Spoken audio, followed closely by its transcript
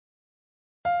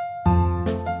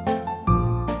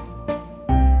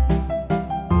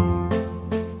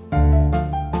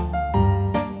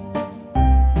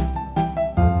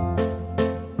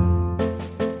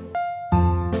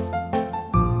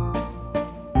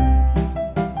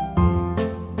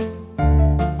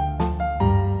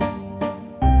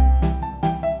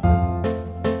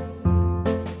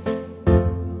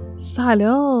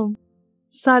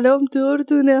سلام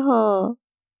دردونه ها،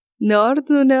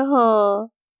 ناردونه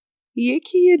ها،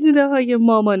 یه دونه های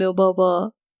مامان و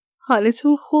بابا.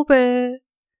 حالتون خوبه؟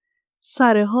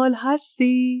 سر حال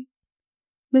هستی؟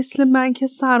 مثل من که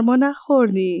سرما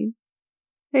نخوردین.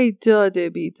 ای داده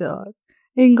بیداد،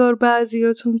 انگار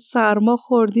بعضیاتون سرما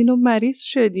خوردین و مریض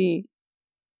شدین.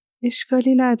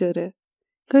 اشکالی نداره،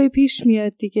 گاهی پیش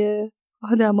میاد دیگه،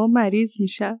 آدما مریض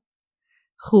میشن.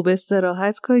 خوب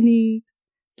استراحت کنید،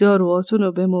 داروهاتون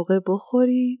رو به موقع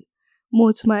بخورید،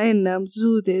 مطمئنم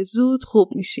زود خوب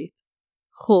میشید.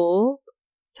 خب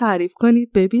تعریف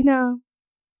کنید ببینم،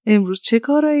 امروز چه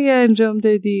کارایی انجام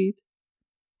دادید؟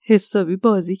 حسابی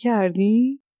بازی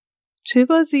کردین؟ چه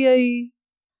بازیایی؟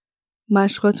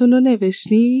 مشقاتون رو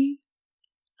نوشتین؟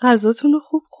 غذاتون رو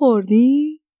خوب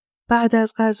خوردین؟ بعد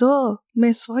از غذا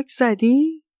مسواک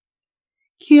زدین؟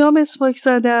 کیا مسواک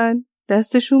زدن؟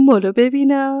 دستشون بالا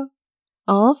ببینم.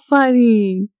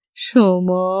 آفرین،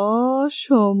 شما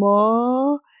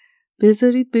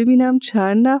بذارید ببینم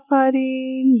چند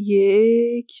نفرین.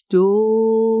 1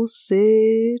 2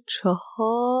 3 4،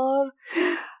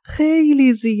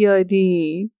 خیلی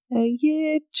زیادین.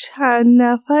 یه چند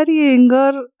نفری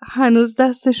انگار هنوز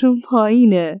دستشون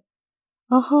پایینه.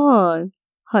 آهان،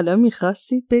 حالا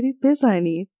میخواستید برید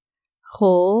بزنید.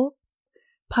 خب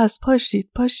پس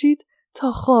پاشید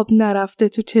تا خواب نرفته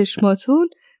تو چشماتون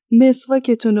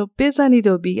مسواکتون رو بزنید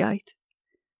و بیایید.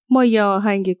 ما یه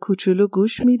آهنگ کوچولو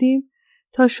گوش میدیم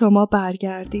تا شما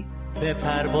برگردید.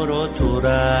 بپر برو تو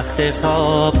رخت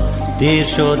خواب، دیر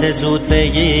شده زود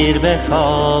بگیر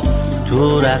بخواب.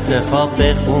 تو رخت خواب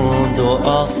بخون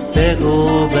دعا،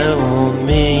 بگو به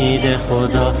امید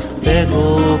خدا،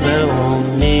 بگو به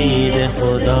امید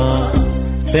خدا.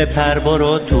 بپر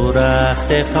برو تو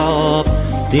رخت خواب،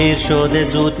 دیر شده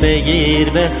زود بگیر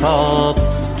بخواب.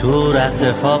 تو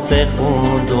رخت خواب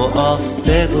بخون دعا،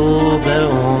 بگو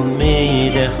به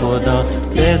امید خدا،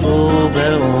 بگو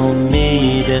به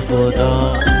امید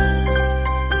خدا.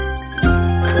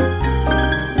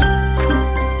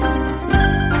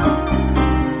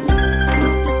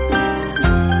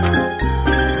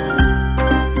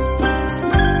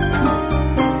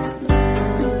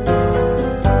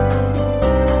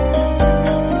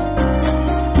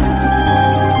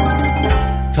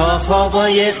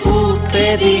 خوابای خوب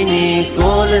ببینی،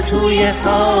 گل توی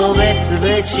خوابت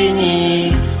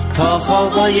بچینی. تا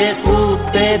خوابای خوب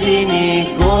ببینی،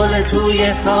 گل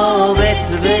توی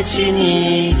خوابت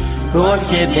بچینی. گل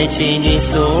که بچینی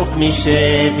صبح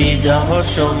میشه، بیدار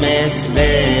شو مثل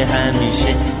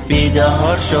همیشه،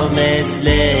 بیدار شو مثل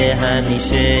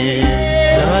همیشه.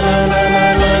 لا لا لا لا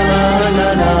لا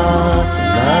لا لا لا لا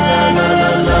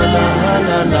لا لا لا لا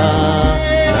لا لا.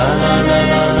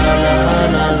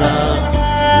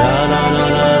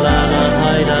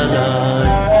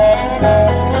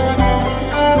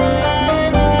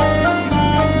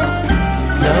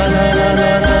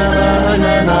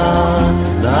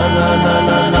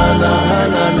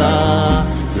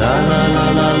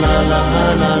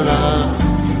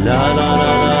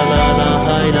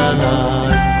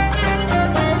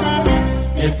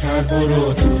 بپر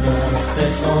برو تو رخت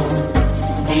خواب،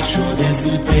 دیر شده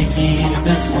زود بگیر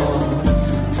بخواب.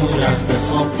 تو رخت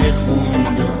خواب بخون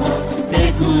دعا،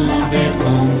 بگو به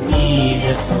امید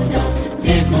خدا،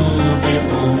 بگو به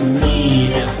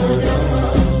امید خدا.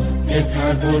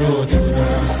 بپر برو تو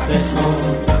رخت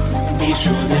خواب، دیر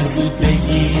شده زود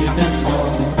بگیر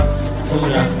بخواب. تو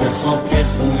رخت خواب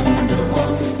بخون دعا،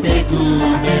 بگو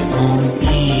به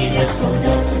امید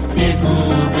خدا، بگو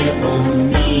به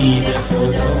امید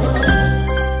خدا.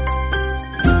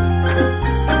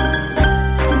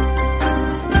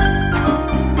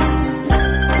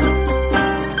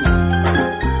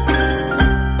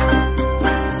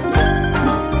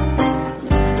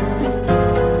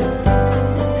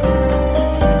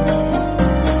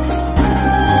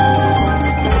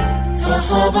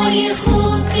 خوابای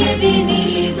خوب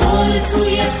ببینی، گل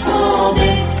توی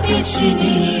خوابت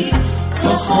بچینی. تا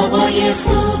خوابای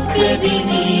خوب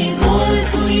ببینی، گل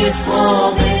توی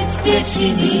خوابت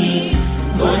بچینی.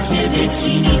 گل که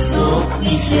بچینی صبح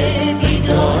میشه،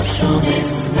 بیدار شو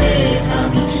مثل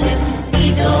همیشه،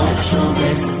 بیدار شو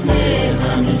مثل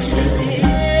همیشه.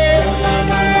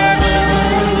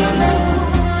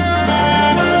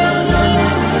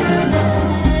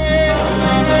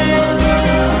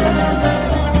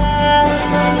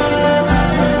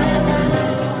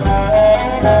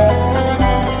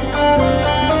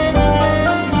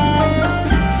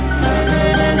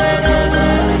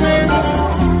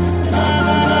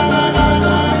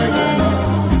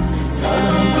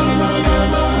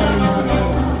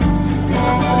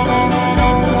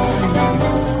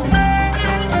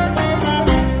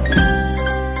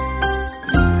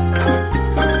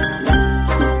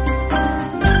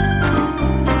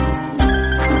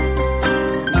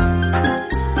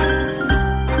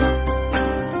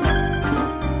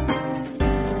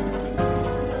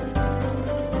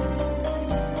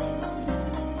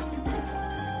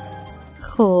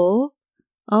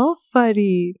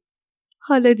 آفرین.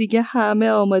 حالا دیگه همه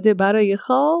آماده برای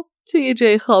خواب توی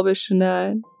جای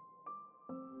خوابشونن.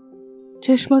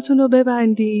 چشماتون رو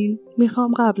ببندین.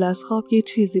 میخوام قبل از خواب یه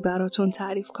چیزی براتون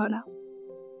تعریف کنم.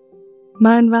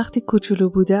 من وقتی کوچولو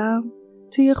بودم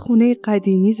توی خونه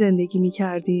قدیمی زندگی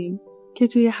میکردیم که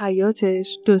توی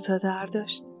حیاتش 2 در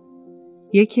داشت.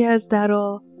 یکی از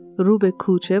درا رو به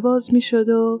کوچه باز میشد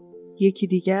و یکی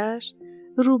دیگهش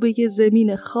رو به یه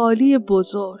زمین خالی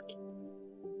بزرگ.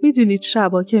 میدونید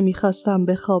شبا که میخواستم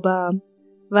بخوابم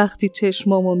وقتی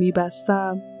چشمامو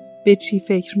میبستم به چی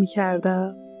فکر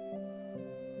میکردم؟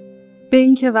 به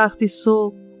این که وقتی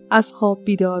صبح از خواب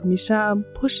بیدار میشم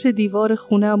پشت دیوار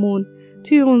خونمون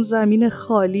توی اون زمین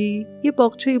خالی یه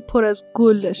باغچه پر از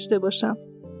گل داشته باشم.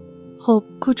 خب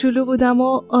کوچولو بودم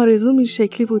و آرزوم این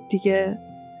شکلی بود دیگه.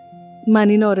 من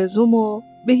این آرزومو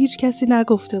به هیچ کسی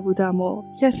نگفته بودم و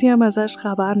کسی هم ازش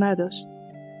خبر نداشت.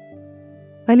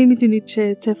 ولی میدونید چه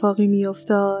اتفاقی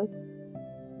میافتاد؟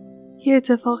 یه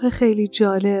اتفاق خیلی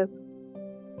جالب.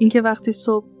 اینکه وقتی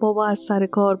صبح بابا از سر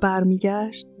کار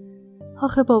برمیگشت،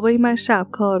 آخه بابای من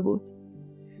شبکار بود،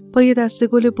 با یه دسته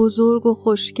گل بزرگ و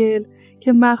خوشگل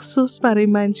که مخصوص برای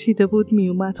من چیده بود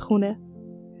میومد خونه.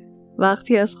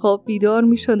 وقتی از خواب بیدار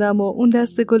میشدم و اون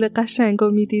دسته گل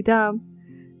قشنگو میدیدم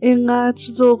اینقدر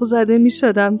ذوق زده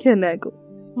میشدم که نگو.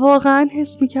 واقعا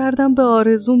حس میکردم به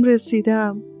آرزوم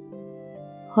رسیدم.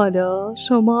 حالا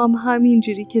شما هم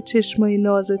همینجوری که چشمای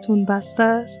نازتون بسته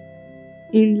است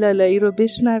این لالایی رو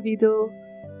بشنوید و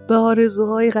به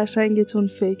آرزوهای قشنگتون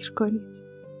فکر کنید.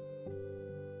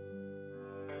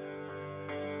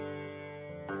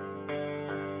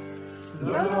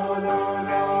 لا لا لا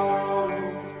لا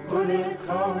گل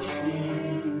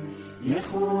کاشی یه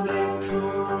خونه تو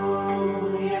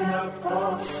یه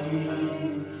نقاشی.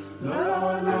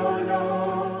 لا لا لا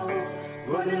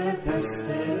گل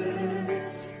پسته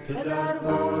که در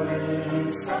بار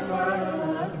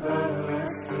سفر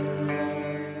برسته.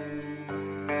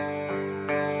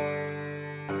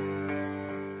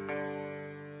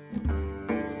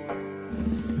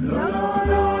 لا لا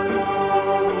لا لا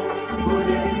گل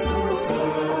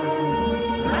سوزن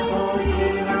نفای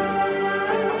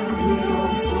رنگی و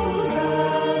سوزن.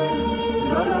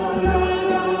 لا لا لا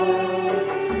لا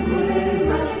گل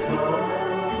مهتاب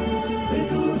به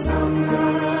دوزم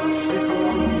نقش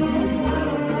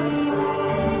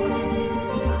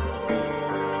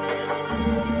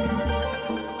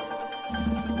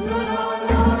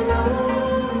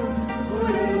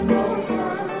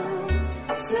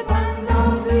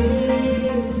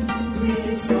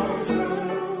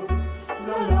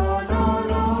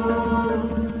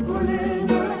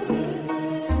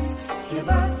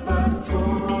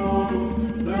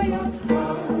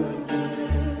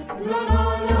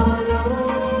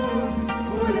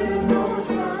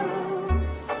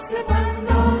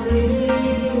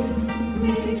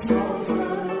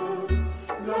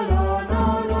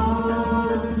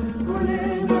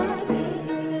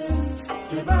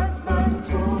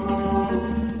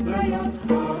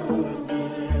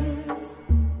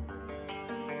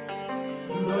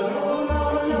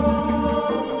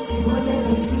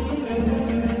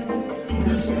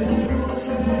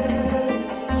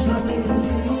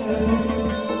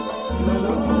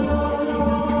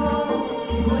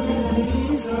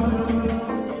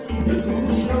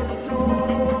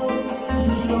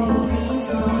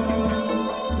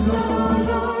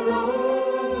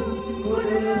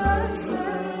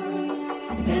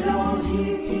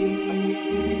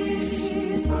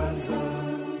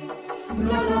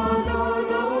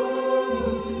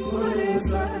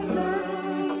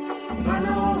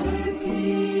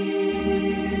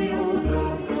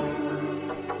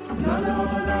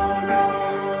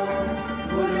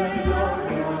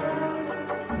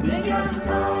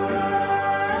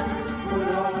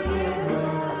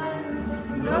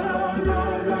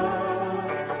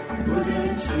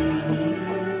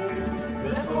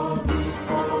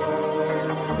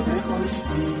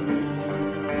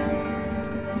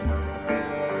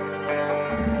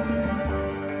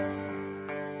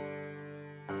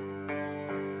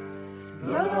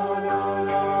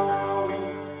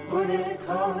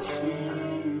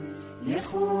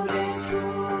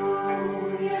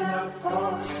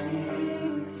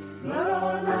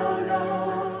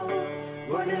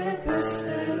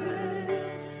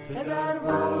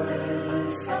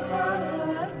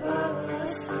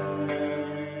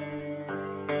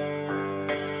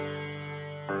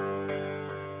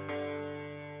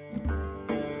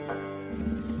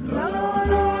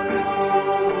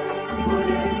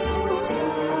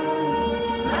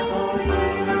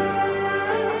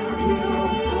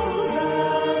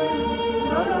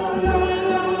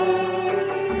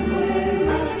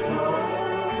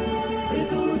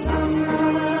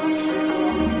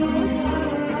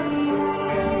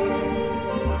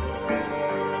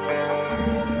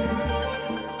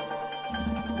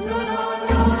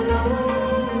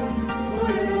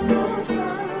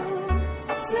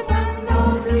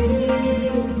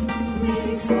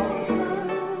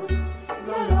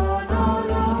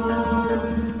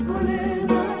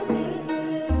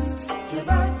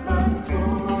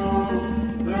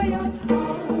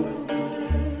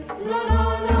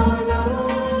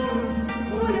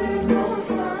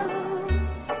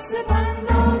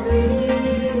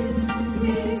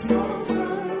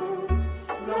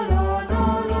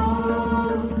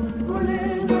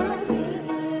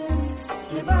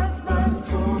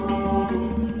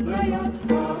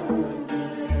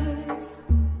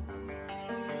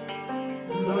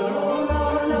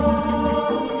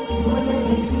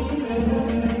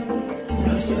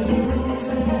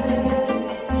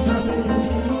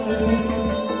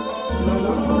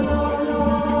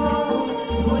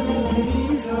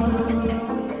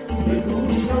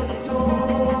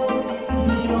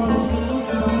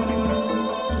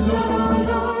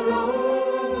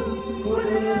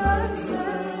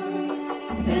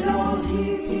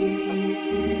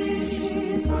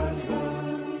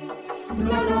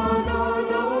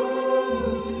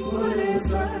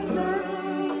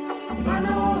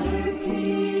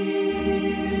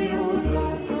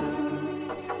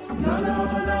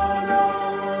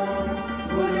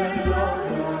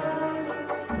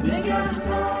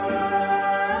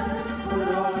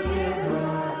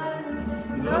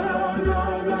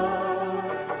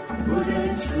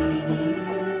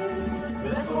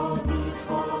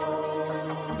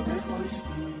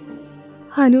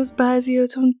هنوز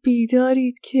بعضیاتون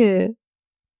بیدارید که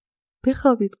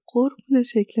بخوابید قربون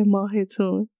شکل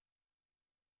ماهتون.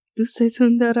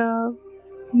 دوستتون دارم،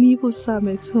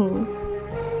 میبوسمتون.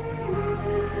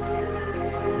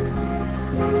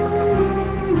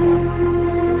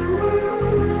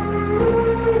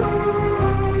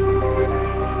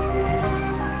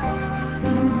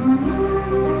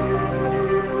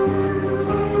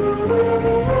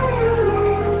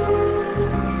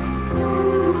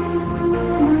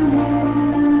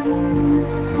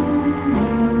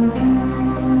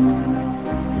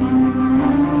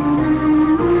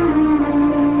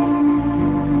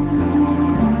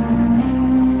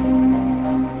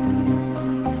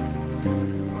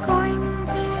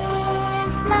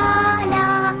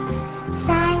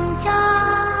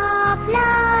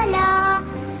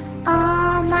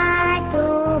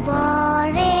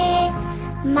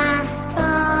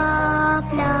 مهتاب